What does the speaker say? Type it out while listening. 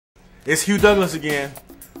It's Hugh Douglas again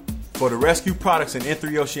for the Rescue Products in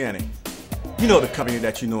N3 Oceanic. You know, the company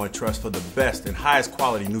that you know and trust for the best and highest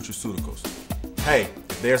quality nutraceuticals. Hey,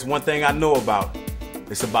 if there's one thing I know about,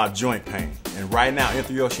 it's about joint pain. And right now,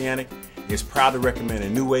 N3 Oceanic is proud to recommend a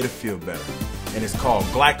new way to feel better. And it's called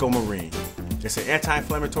GlycoMarine. It's an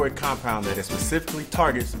anti-inflammatory compound that specifically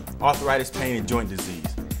targets arthritis pain and joint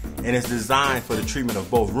disease. And it's designed for the treatment of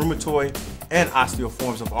both rheumatoid and osteo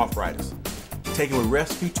forms of arthritis. Taken with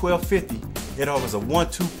Rescue 1250, it offers a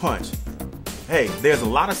 1-2 punch. Hey, there's a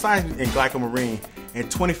lot of science in GlycoMarine, and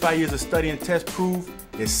 25 years of study and test prove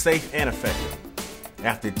it's safe and effective.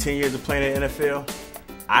 After 10 years of playing in the NFL,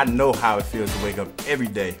 I know how it feels to wake up every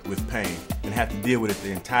day with pain and have to deal with it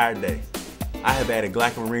the entire day. I have added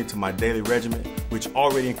GlycoMarine to my daily regimen, which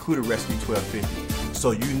already included Rescue 1250,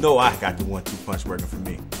 so you know I got the 1-2 punch working for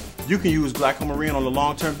me. You can use GlycoMarine on a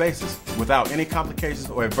long-term basis without any complications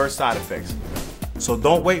or adverse side effects. So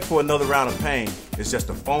don't wait for another round of pain. It's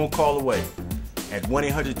just a phone call away at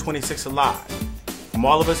 1-800-26-ALIVE. From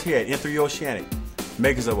all of us here at N3 Oceanic,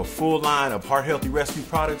 makers of a full line of heart-healthy rescue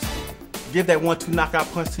products, give that 1-2 knockout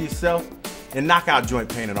punch to yourself and knock out joint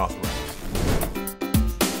pain and arthritis.